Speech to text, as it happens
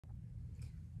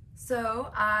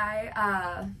So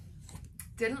I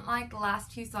didn't like the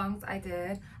last two songs I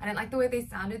did. I didn't like the way they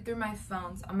sounded through my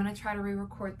phone, so I'm gonna try to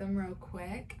re-record them real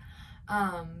quick.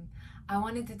 I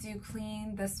wanted to do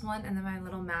clean, this one, and then my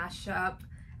little mashup.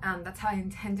 That's how I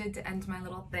intended to end my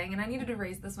little thing, and I needed to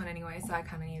erase this one anyway, so I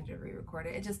kind of needed to re-record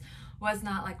it. It just was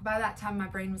not like, by that time my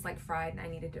brain was like fried and I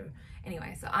needed to,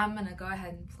 anyway, so I'm gonna go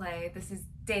ahead and play. This is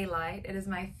Daylight. It is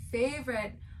my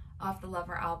favorite off the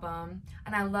Lover album,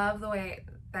 and I love the way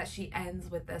that she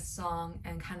ends with this song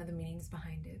and kind of the meanings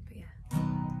behind it, but yeah.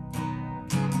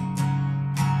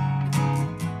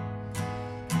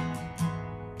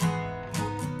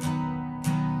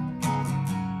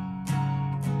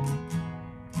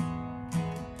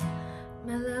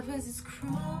 My love was as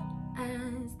cruel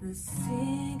as the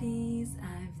cities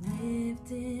I've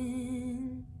lived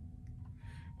in.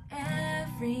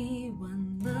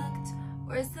 Everyone looked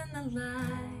worse than the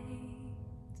light.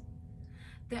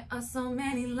 There are so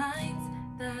many lines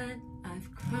that I've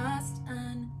crossed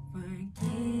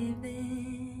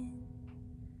unforgiven.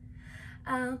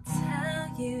 I'll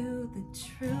tell you the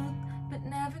truth, but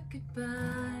never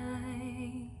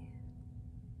goodbye.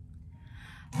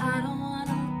 I don't want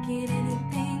to look at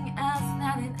anything else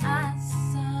now that I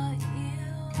saw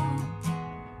you.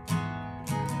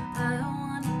 I don't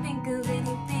want to think of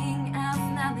anything else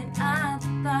now that I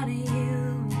thought of you.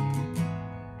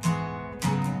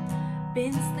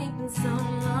 Been sleeping so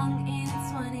long in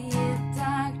 20-year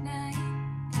dark night.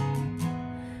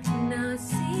 Now I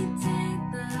see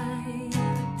daylight.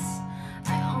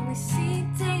 I only see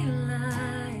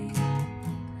daylight.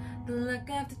 The luck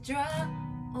of the draw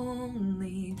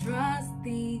only draws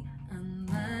the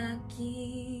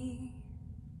unlucky.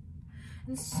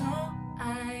 And so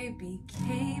I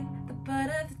became the butt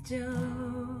of the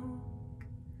joke.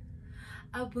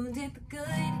 I wounded the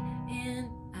good and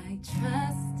I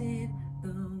trusted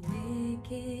the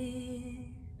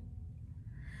wicked.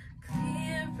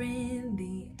 Clearing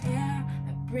the air, I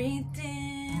breathed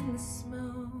in the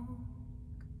smoke.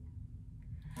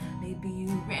 Maybe you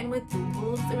ran with the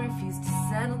wolves and refused to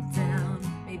settle down.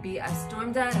 Maybe I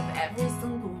stormed out of every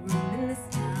single room in this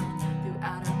town, threw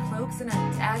out our cloaks and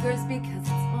our daggers because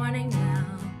it's morning now.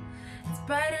 It's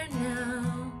brighter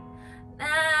now.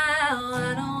 Now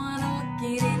I don't want to look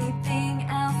at anything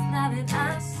else now that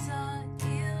I saw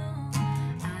you.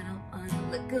 I don't want to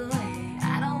look away.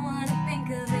 I don't want to think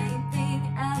of anything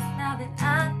else now that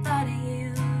I thought of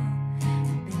you.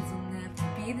 And things will never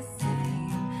be the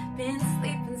same. Been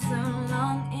sleeping so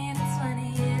long in a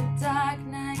 20-year dark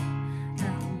night.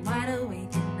 Now I'm wide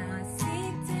awake and now I see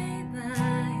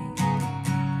daylight.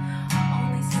 I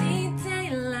only see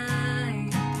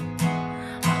daylight.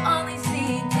 I only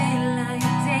see daylight,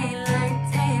 daylight,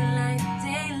 daylight,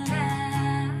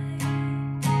 daylight.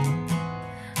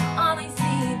 I only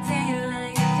see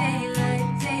daylight, daylight,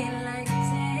 daylight,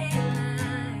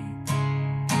 daylight.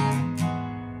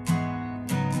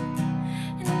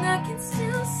 And I can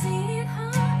still see it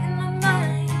hard in my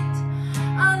mind.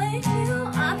 All of you,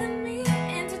 all of me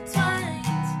intertwined.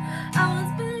 I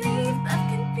once believed love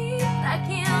could be black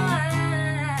and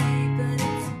white, but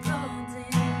it's golden.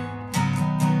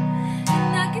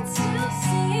 And I can still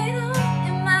see it all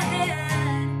in my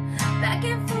head, back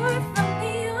and forth from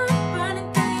New York, burning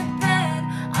through your bed.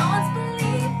 I once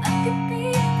believed love could be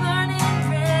burning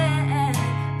red,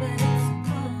 but it's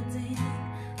golden,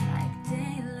 like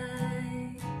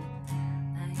daylight,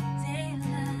 like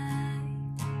daylight.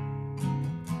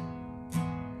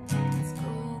 It's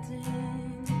golden,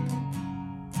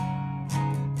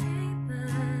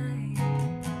 daylight.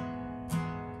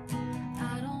 I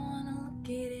don't want to look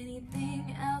at anything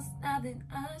else now that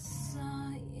I saw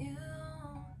you.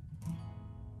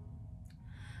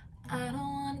 I don't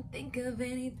want to think of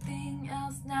anything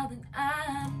else now that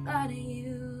I thought of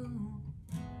you.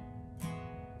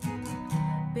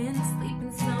 Been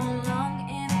sleeping so long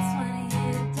in a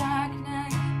 20-year dark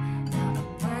night. Now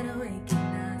I'm wide awake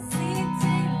and I see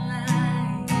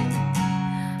daylight.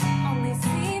 I only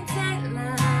see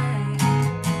daylight.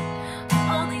 I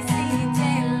only see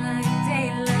daylight,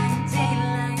 daylight,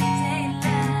 daylight,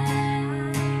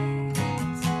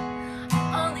 daylight. I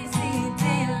only see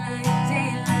daylight,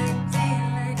 daylight,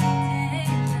 daylight, daylight.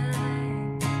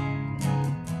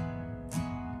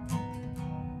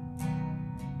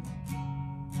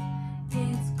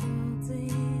 It's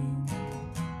golden,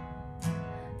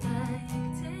 like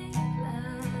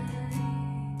daylight.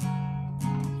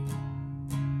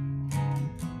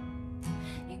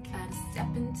 You gotta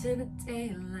step into the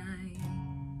daylight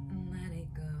and let it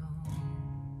go.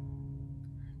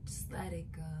 Just let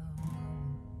it go.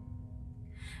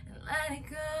 And let it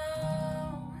go.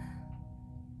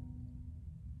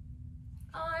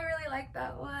 Oh, I really like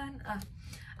that one.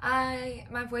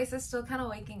 My voice is still kind of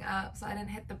waking up, so I didn't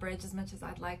hit the bridge as much as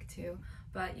I'd like to,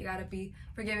 but you gotta be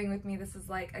forgiving with me. This is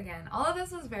like, again, all of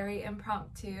this was very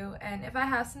impromptu, and if I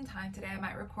have some time today, I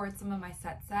might record some of my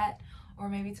set, or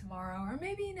maybe tomorrow, or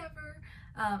maybe never,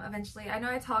 eventually. I know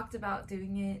I talked about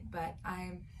doing it, but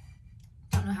I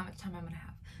don't know how much time I'm gonna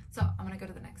have. So I'm gonna go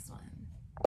to the next one.